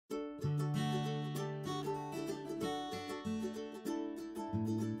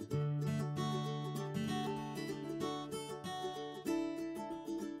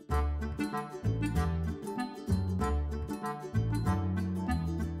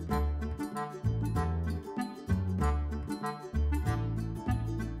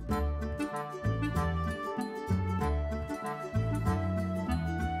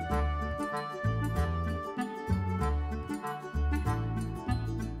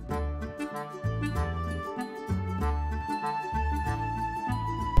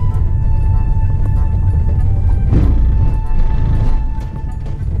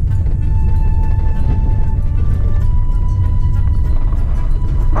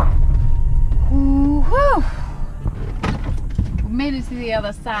to the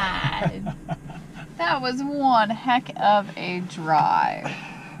other side. That was one heck of a drive.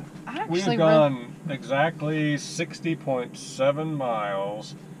 We've gone exactly 60.7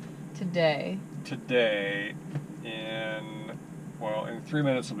 miles today. In 3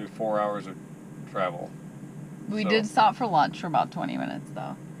 minutes will be 4 hours of travel. We did stop for lunch for about 20 minutes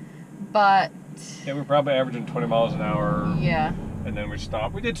though. But yeah, we're probably averaging 20 miles an hour. Yeah. And then we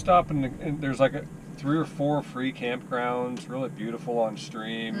stopped. We did stop and there's like 3 or 4 free campgrounds, really beautiful on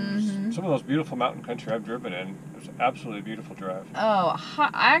streams. Mm-hmm. Some of those beautiful mountain country I've driven in. It was an absolutely beautiful drive. Oh,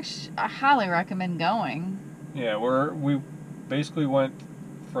 I highly recommend going. Yeah, we basically went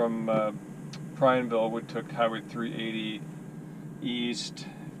from Prineville. We took Highway 380 east,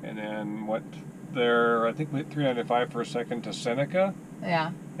 and then went there. I think we hit 395 for a second to Seneca.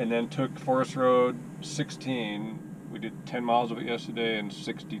 Yeah. And then took Forest Road 16. We did 10 miles of it yesterday and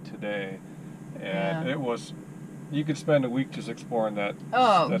 60 today. And it was, you could spend a week just exploring that.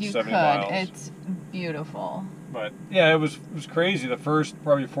 Oh, that you 70 could. miles. It's beautiful. But yeah, it was crazy. The first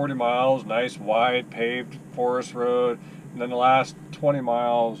probably 40 miles, nice wide paved forest road. And then the last 20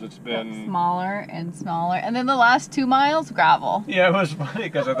 miles, it's been smaller and smaller. And then the last 2 miles, gravel. Yeah, it was funny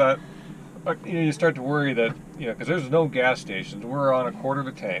because I thought, you start to worry that, because there's no gas stations. We're on a quarter of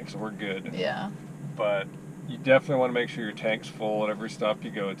a tank, so we're good. Yeah. But you definitely want to make sure your tank's full at every stop you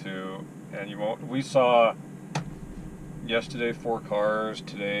go to. And you won't. We saw yesterday 4 cars,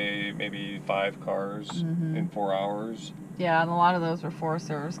 today maybe 5 cars in 4 hours. Yeah, and a lot of those were Forest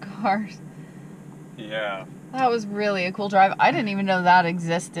Service cars. Yeah. That was really a cool drive. I didn't even know that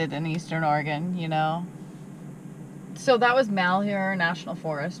existed in Eastern Oregon, So that was Malheur National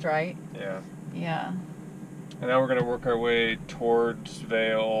Forest, right? Yeah. Yeah. And now we're going to work our way towards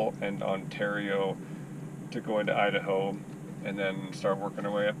Vail and Ontario to go into Idaho, and then start working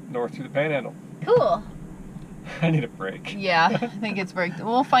our way up north through the Panhandle. Cool. I need a break. Yeah, I think it's break.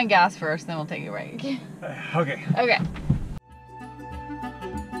 We'll find gas first, then we'll take a break. Okay. Okay.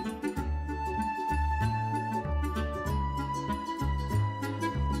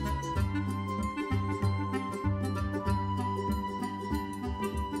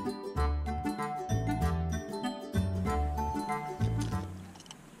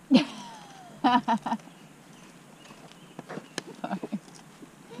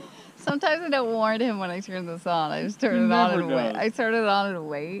 Sometimes I don't warn him when I turn this on. I just turn it on and wait. I turn it on and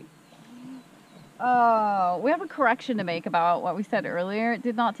wait. Oh, we have a correction to make about what we said earlier. It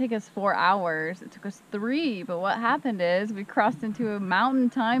did not take us 4 hours. It took us 3. But what happened is we crossed into a mountain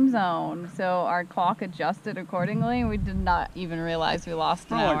time zone. So our clock adjusted accordingly. And we did not even realize we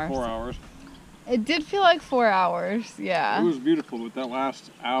lost an hour. Like 4 hours. It did feel like 4 hours, yeah. It was beautiful, but that last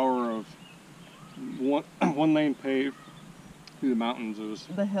hour of one lane paved through the mountains, it was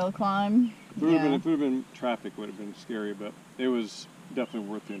the hill climb. If it would have been traffic, would have been scary, but it was definitely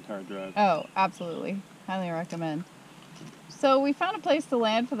worth the entire drive. Oh, absolutely. Highly recommend. So we found a place to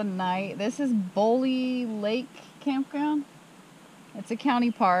land for the night. This is Boley Lake Campground. It's a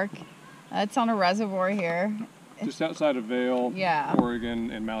county park. It's on a reservoir here. Just outside of Vail, Oregon,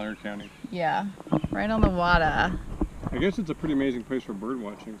 and Malheur County. Yeah, right on the water. I guess it's a pretty amazing place for bird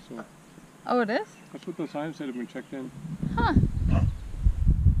watching. So. Oh, it is? That's what the sign said when we checked in. Huh.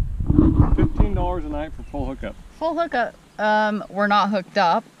 $15 a night for full hookup. Full hookup. We're not hooked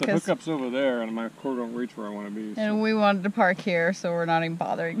up. The hookup's over there, and my cord don't reach where I want to be. So. And we wanted to park here, so we're not even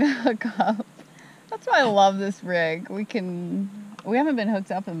bothering to hook up. That's why I love this rig. We haven't been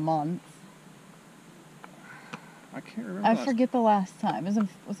hooked up in months. I can't remember. I forget the last time. Was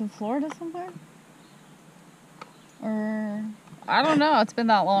it Florida somewhere? Or I don't know. It's been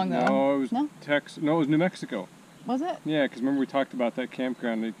that long though. No, it was Texas. No, it was New Mexico. Was it? Yeah, because remember we talked about that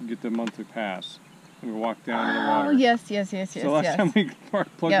campground that you can get the monthly pass and we walked down to the water. Oh yes. So last time we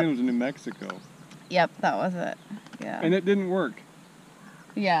plugged in was in New Mexico. Yep, that was it. Yeah. And it didn't work.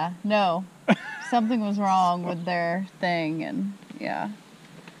 Yeah. No. Something was wrong with their thing, and yeah.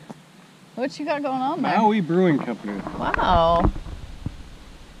 What you got going on there? Maui Brewing Company. Wow.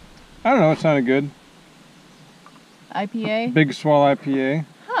 I don't know, it sounded good. IPA? Big Swell IPA.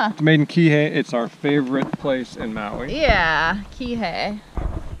 Huh. It's made in Kihei. It's our favorite place in Maui. Yeah, Kihei.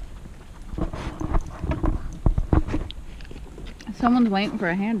 Someone's waiting for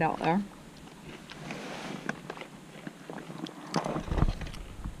a handout there.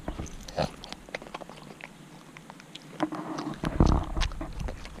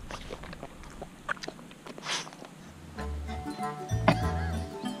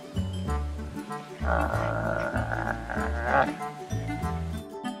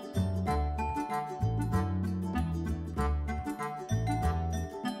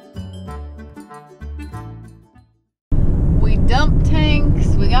 We dumped tank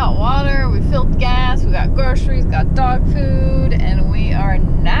got water, we filled gas, we got groceries, got dog food, and we are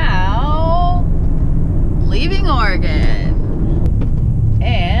now leaving Oregon.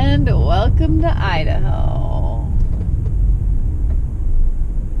 And welcome to Idaho.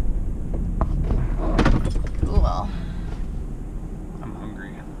 Cool. I'm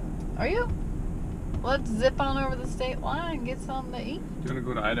hungry. Are you? Let's zip on over the state line and get something to eat. Do you want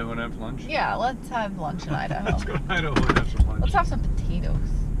to go to Idaho and have lunch? Yeah, let's have lunch in Idaho. Let's go to Idaho and have some lunch. Let's have some potatoes.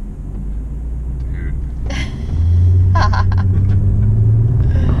 Dude.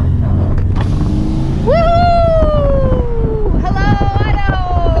 Woo! Hello, Idaho!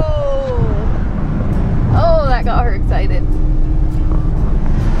 Oh, that got her excited.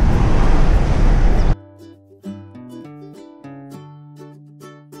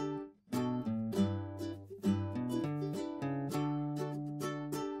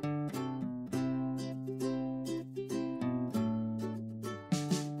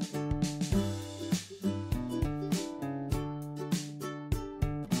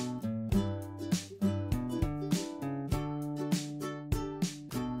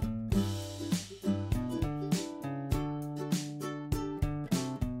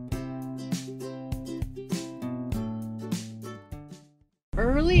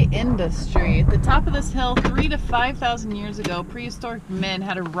 Early industry. At the top of this hill, 3,000 to 5,000 years ago, prehistoric men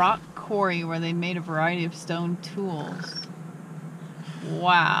had a rock quarry where they made a variety of stone tools.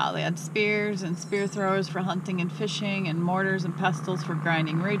 Wow, they had spears and spear throwers for hunting and fishing, and mortars and pestles for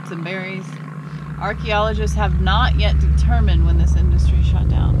grinding roots and berries. Archaeologists have not yet determined when this industry shut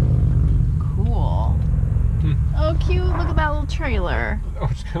down. Cool. Oh, cute. Look at that little trailer. Oh,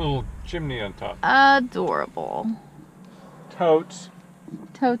 it's got a little chimney on top. Adorable. Totes.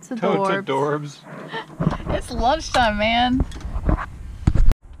 Totes adorbs. Totes adorbs. It's lunchtime, man.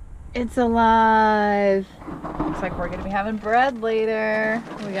 It's alive. Looks like we're gonna be having bread later.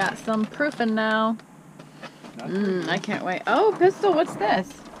 We got some proofing now. I can't wait. Oh, Pistol, what's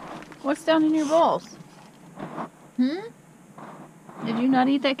this? What's down in your bowls? Did you not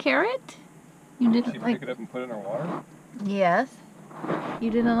eat that carrot? You Did she didn't like... pick it up and put it in her water? Yes. You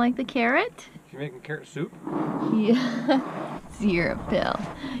didn't like the carrot? She making carrot soup? Yeah. You're a pill.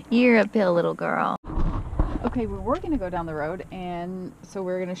 You're a pill, little girl. Okay, we were going to go down the road, and so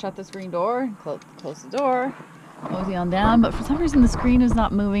we're going to shut the screen door, close the door, mosey on down, but for some reason the screen is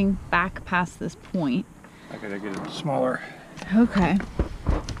not moving back past this point. I gotta get it smaller. Okay.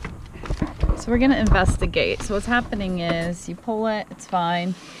 So we're going to investigate. So what's happening is you pull it, it's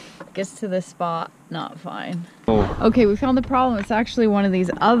fine. It gets to this spot, not fine. Oh. Okay, we found the problem. It's actually one of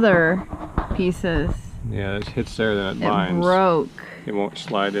these other pieces. Yeah, it hits there, then it It binds. broke. It won't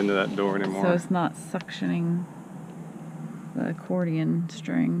slide into that door anymore. So it's not suctioning the accordion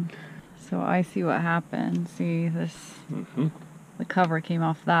string. So I see what happened. See this, the cover came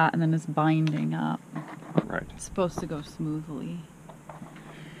off that and then it's binding up. Right. It's supposed to go smoothly.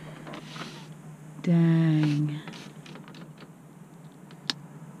 Dang.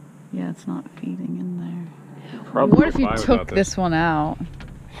 Yeah, it's not feeding in there. Probably What if you fine took without this one out?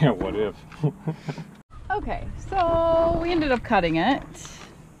 Yeah, what if? Okay, so we ended up cutting it.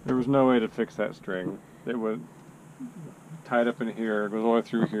 There was no way to fix that string. It was tied up in here, it goes all the way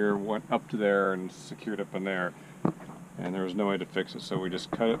through here, went up to there, and secured up in there. And there was no way to fix it, so we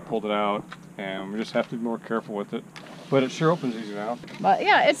just cut it, pulled it out, and we just have to be more careful with it. But it sure opens easy now. But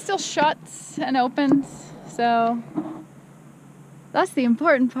yeah, it still shuts and opens, so that's the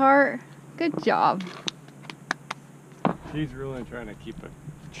important part. Good job. She's really trying to keep a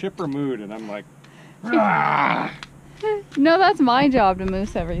chipper mood, and I'm like, "Rah!" No, that's my job to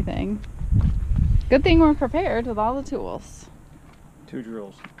moose everything. Good thing we're prepared with all the tools. 2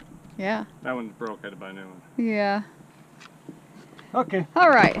 drills. Yeah. That one's broke, I had to buy a new one. Yeah. Okay. All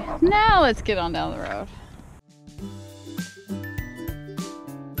right, now let's get on down the road.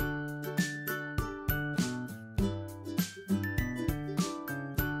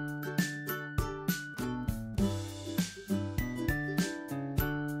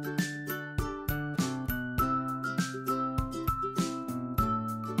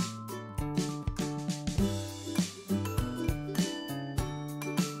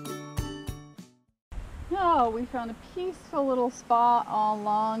 Oh, we found a peaceful little spot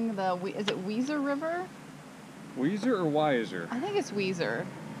along the, is it Weiser River? Weiser or Weiser? I think it's Weiser.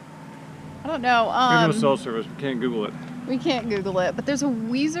 I don't know. We have no cell service, we can't Google it. We can't Google it, but there's a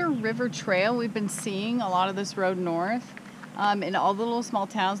Weiser River Trail. We've been seeing a lot of this road north. In all the little small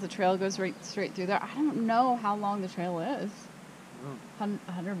towns, the trail goes right straight through there. I don't know how long the trail is.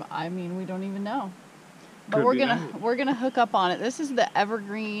 100, I mean, we don't even know. But we're gonna hook up on it. This is the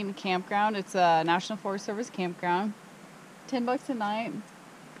Evergreen Campground. It's a National Forest Service campground. $10 a night.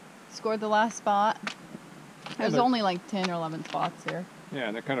 Scored the last spot. There's they're- only like 10 or 11 spots here. Yeah,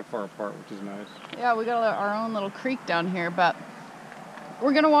 and they're kind of far apart, which is nice. Yeah, we got our own little creek down here, but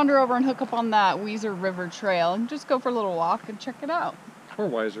we're gonna wander over and hook up on that Weiser River Trail and just go for a little walk and check it out. Or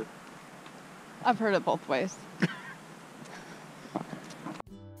Weiser. I've heard it both ways.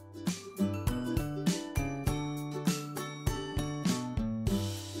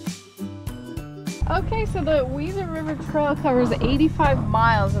 Okay, so the Weiser River Trail covers 85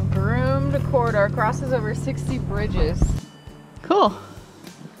 miles of groomed corridor, crosses over 60 bridges. Cool.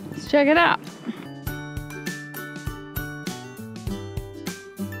 Let's check it out.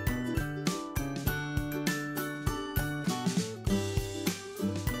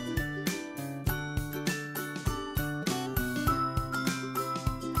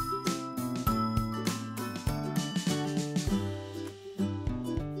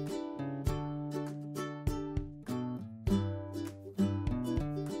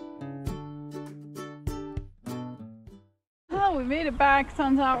 Oh, we made it back.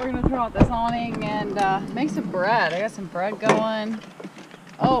 Sun's out. We're gonna throw out this awning and make some bread. I got some bread going.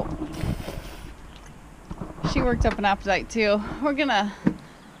 Oh, she worked up an appetite too. We're gonna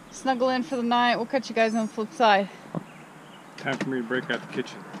snuggle in for the night. We'll catch you guys on the flip side. Time for me to break out the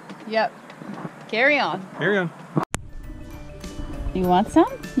kitchen. Yep. Carry on. Carry on. You want some?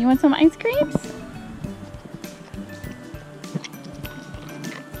 You want some ice creams?